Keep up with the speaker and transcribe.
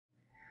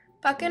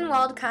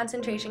Buchenwald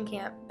Concentration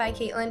Camp by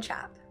Caitlin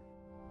Chapp.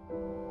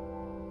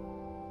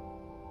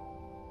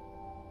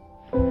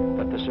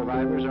 But the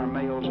survivors are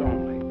males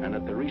only, and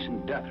at the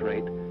recent death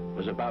rate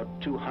was about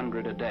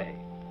 200 a day.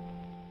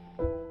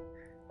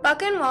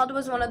 Buchenwald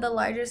was one of the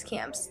largest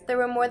camps. There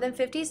were more than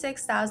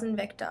 56,000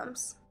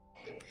 victims.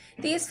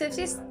 These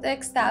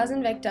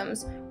 56,000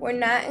 victims were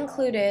not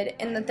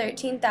included in the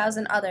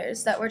 13,000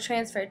 others that were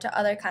transferred to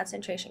other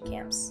concentration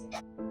camps.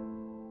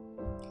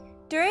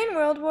 During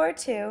World War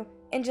II,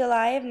 in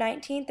July of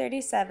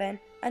 1937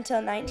 until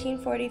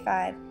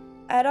 1945,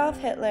 Adolf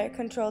Hitler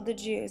controlled the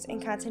Jews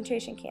in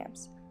concentration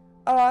camps.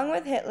 Along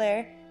with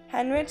Hitler,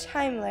 Heinrich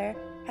Himmler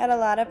had a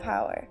lot of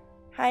power.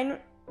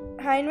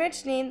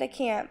 Heinrich named the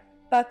camp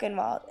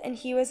Buchenwald, and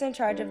he was in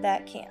charge of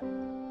that camp.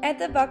 At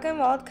the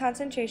Buchenwald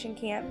concentration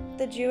camp,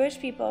 the Jewish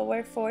people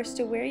were forced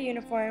to wear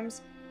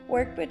uniforms,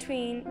 work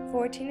between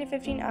 14 to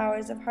 15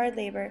 hours of hard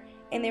labor,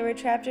 and they were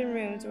trapped in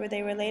rooms where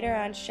they were later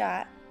on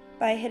shot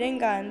by hidden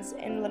guns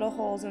in little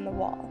holes in the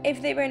wall.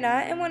 If they were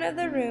not in one of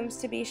the rooms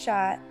to be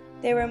shot,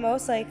 they were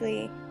most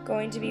likely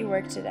going to be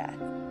worked to death.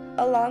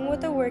 Along with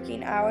the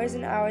working hours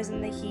and hours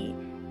in the heat,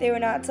 they were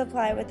not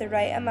supplied with the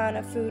right amount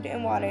of food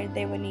and water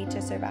they would need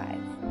to survive.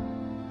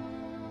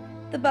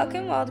 The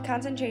Buchenwald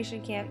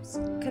concentration camps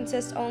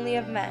consist only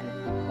of men.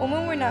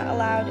 Women were not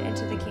allowed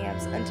into the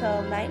camps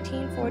until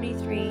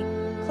 1943,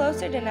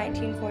 closer to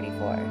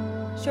 1944.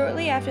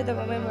 Shortly after the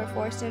women were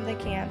forced into the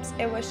camps,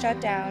 it was shut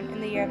down in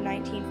the year of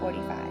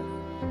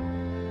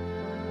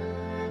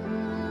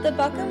 1945. The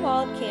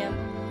Buchenwald camp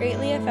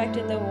greatly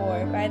affected the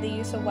war by the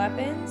use of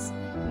weapons,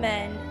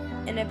 men,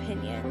 and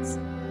opinions.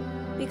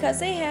 Because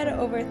they had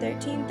over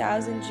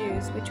 13,000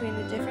 Jews between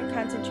the different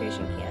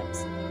concentration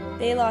camps,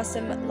 they lost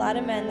a lot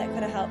of men that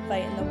could have helped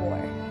fight in the war.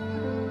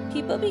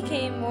 People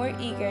became more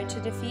eager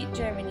to defeat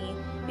Germany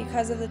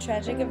because of the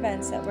tragic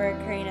events that were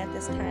occurring at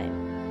this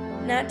time.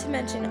 Not to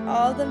mention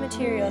all the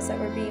materials that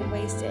were being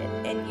wasted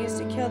and used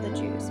to kill the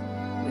Jews.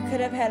 We could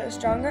have had a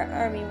stronger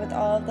army with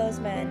all of those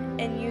men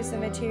and used the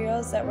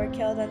materials that were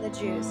killed on the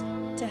Jews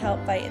to help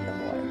fight in the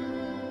war.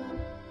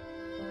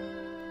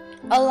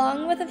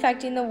 Along with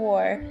affecting the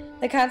war,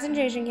 the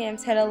concentration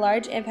camps had a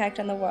large impact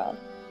on the world.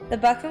 The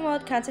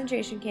Buchenwald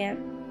concentration camp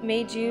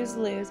made Jews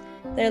lose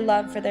their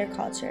love for their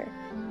culture.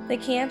 The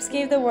camps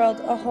gave the world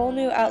a whole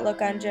new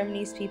outlook on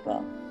Germany's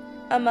people.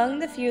 Among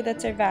the few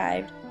that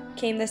survived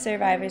came the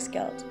survivor's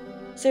guilt.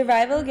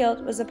 Survival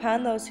guilt was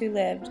upon those who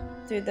lived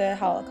through the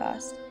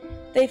Holocaust.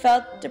 They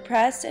felt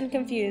depressed and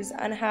confused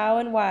on how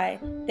and why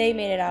they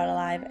made it out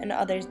alive and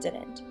others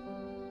didn't.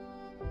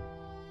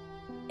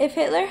 If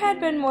Hitler had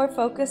been more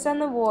focused on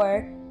the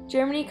war,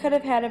 Germany could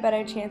have had a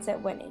better chance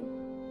at winning.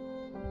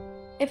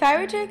 If I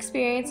were to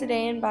experience a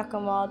day in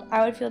Buchenwald,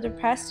 I would feel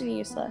depressed and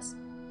useless.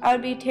 I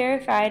would be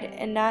terrified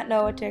and not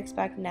know what to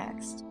expect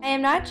next. I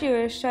am not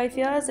Jewish, so I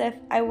feel as if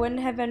I wouldn't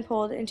have been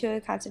pulled into a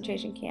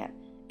concentration camp,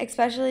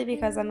 especially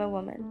because I'm a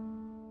woman.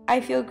 I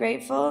feel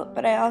grateful,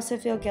 but I also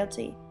feel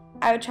guilty.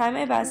 I would try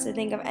my best to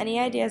think of any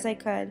ideas I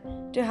could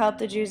to help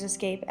the Jews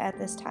escape at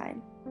this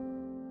time.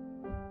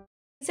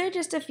 These are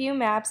just a few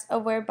maps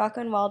of where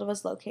Buchenwald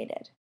was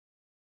located.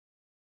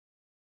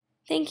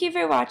 Thank you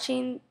for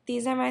watching.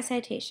 These are my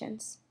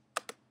citations.